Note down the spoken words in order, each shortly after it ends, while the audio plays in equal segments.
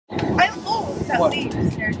That What? leaf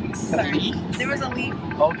scared me. That leaf? There was a leaf.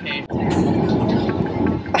 Okay.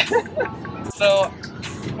 So,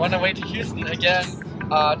 on our way to Houston again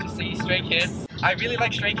to see Stray Kids. I really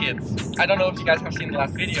like Stray Kids. I don't know if you guys have seen the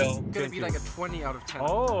last video. It's gonna be like a 20 out of 10.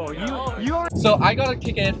 Oh, you are. So I got a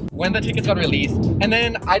ticket when the tickets got released, and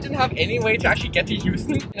then I didn't have any way to actually get to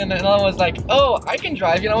Houston. And then I was like, oh, I can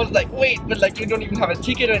drive. And I was like, wait, but like you don't even have a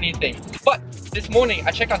ticket or anything. But this morning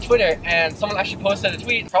I checked on Twitter, and someone actually posted a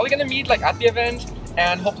tweet. Probably gonna meet like at the event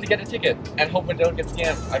and hopefully get a ticket. And hope we don't get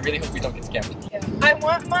scammed. I really hope we don't get scammed. Yeah. I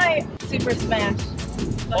want my Super Smash.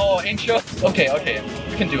 Oh, intro? Okay, okay.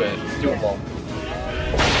 We can do it. It's doable.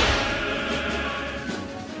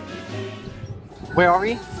 Where are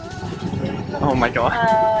we? Oh my god.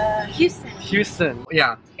 Houston. Houston.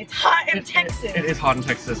 Yeah. It's hot in Texas. It is hot in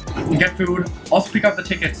Texas. We get food. Also pick up the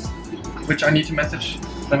tickets, which I need to message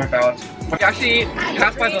them about. We actually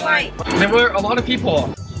passed by the line. There were a lot of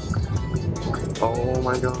people. Oh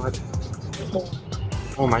my god.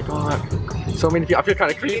 Oh my god. So many people. I feel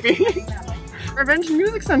kind of creepy. Revention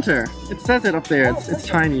Music Center. It says it up there. It's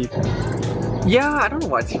tiny. Yeah, I don't know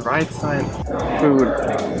why it's the right side. Food.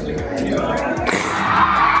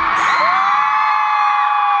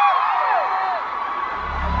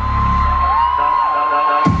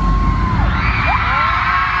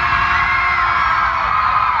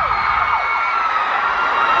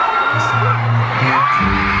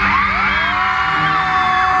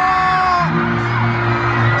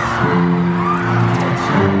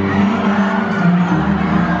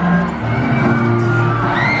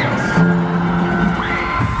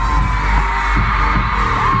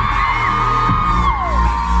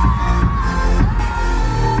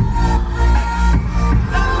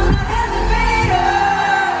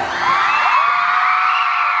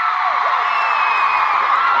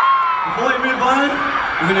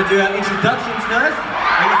 We're going to do our introductions first.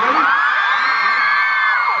 Are you ready?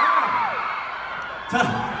 Yeah.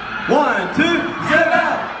 1, 2, 0.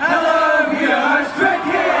 Hello, we are Stray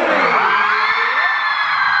Kids.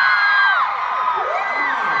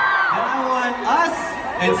 And I want us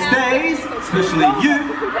and stays, especially you.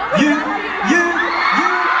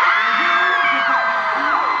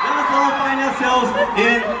 Let us all find ourselves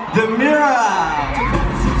in the mirror.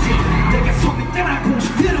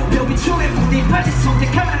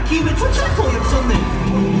 선택할 기회조차 거의 없었네.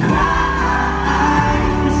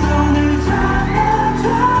 손을 잡아줘.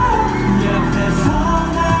 옆에서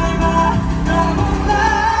날 바라보나.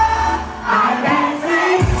 I dance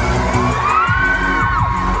it.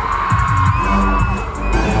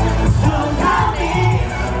 So Howdy.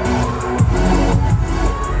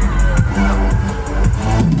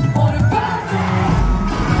 오늘 밤에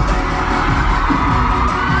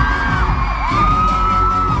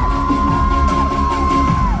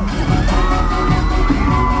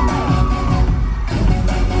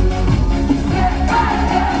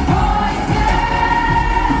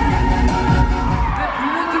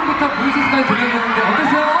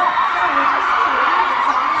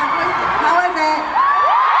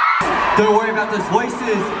don't worry about those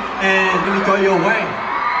voices and let me go your way.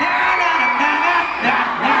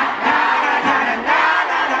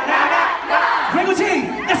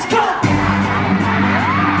 Revention, let's go!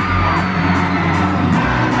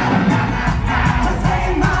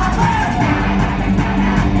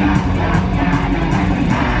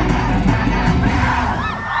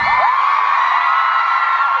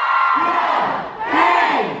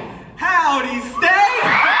 Hey! Howdy, stay!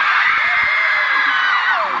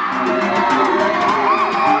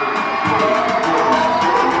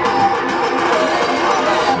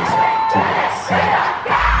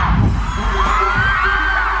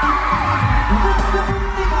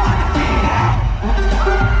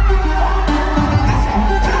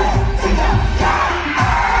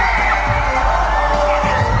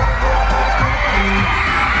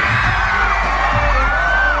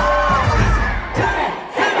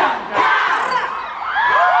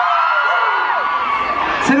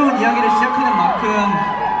 새로운 이야기를 시작하는 만큼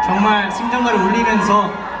정말 심장가를 울리면서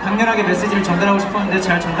강렬하게 메시지를 전달하고 싶었는데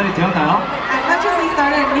잘 전달이 되었나요? As much as we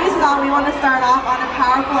started a new song, we want to start off on a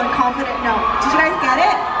powerful and confident note. Did you guys get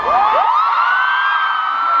it?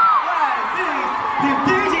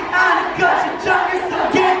 힘들지 않은 것이 정을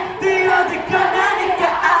속에 뛰어들 건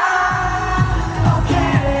아니까.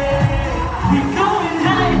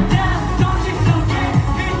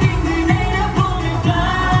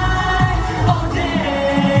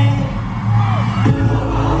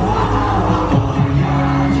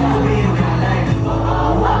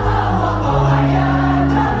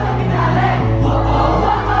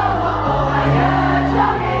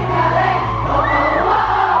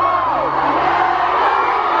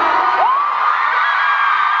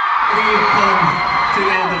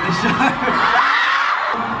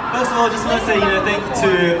 First of all, just want to say, thank you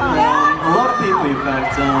to a lot of people, in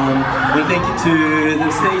fact. Thank you to the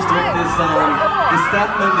stage directors, the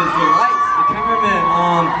staff members, the lights, the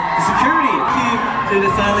cameraman, the security. Thank you to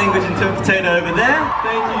the sign language interpreter over there.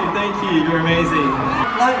 Thank you, you're amazing.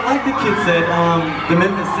 Like the kids said, the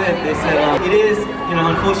members said, it is,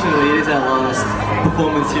 unfortunately, it is our last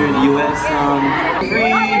performance here in the US.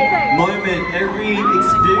 Every moment, every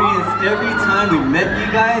experience, every time we met you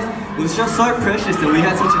guys, it was just so precious and we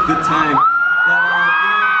had such a good time. That,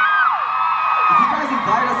 if you guys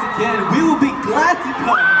invite us again, we will be glad to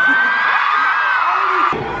come.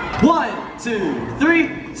 1, 2,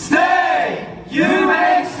 3, stay! You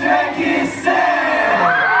make Shrek stay!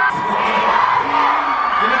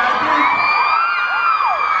 You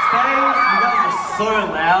guys are so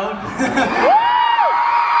loud.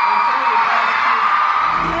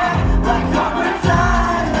 Like awkward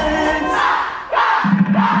silence.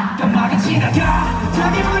 깜빡이 지나가.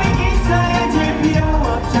 자기 분위기 쌓여 될 필요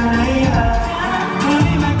없잖아요.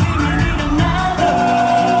 우리만큼은 일어나도.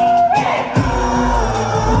 Get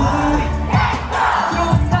good.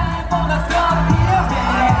 좋은 날보다 더 필요해.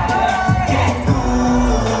 Get good.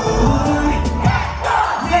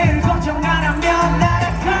 내일 걱정 안 하면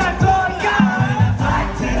날아갈 거야. Fly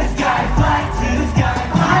to the sky, fly to the sky,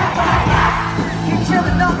 fly, fly, fly. 힘주는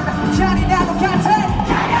너보다 잔인하고 같아.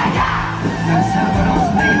 야야야. 난 상관없어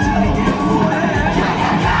내가 들리게 구해.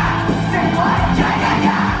 야야야. Say what? 야야야.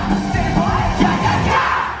 Say what? 야야야.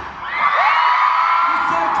 We're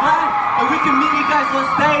so glad that we can meet you guys on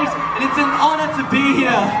stage, and it's an honor to be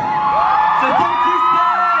here. So thank you,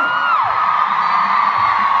 Stay.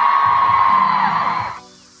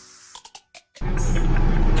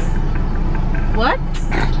 What?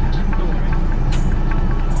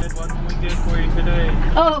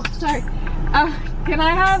 Oh, sorry. Can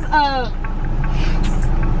I have a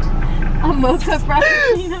mocha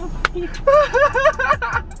frappuccino?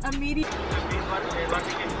 A medium.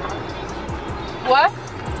 What?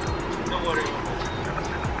 Don't worry.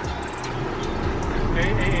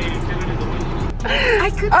 I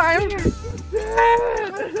could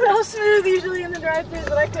so smooth usually in the drive-thru,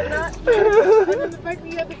 but I could not. And then the fact that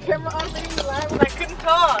you had the camera on me live and I couldn't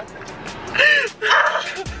talk.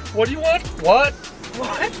 What do you want? What?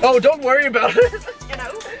 What? Oh, don't worry about it. You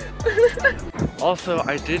know? Also,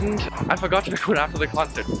 I forgot to record after the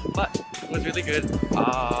concert, but it was really good.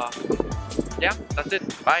 Yeah, that's it.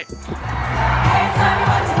 Bye.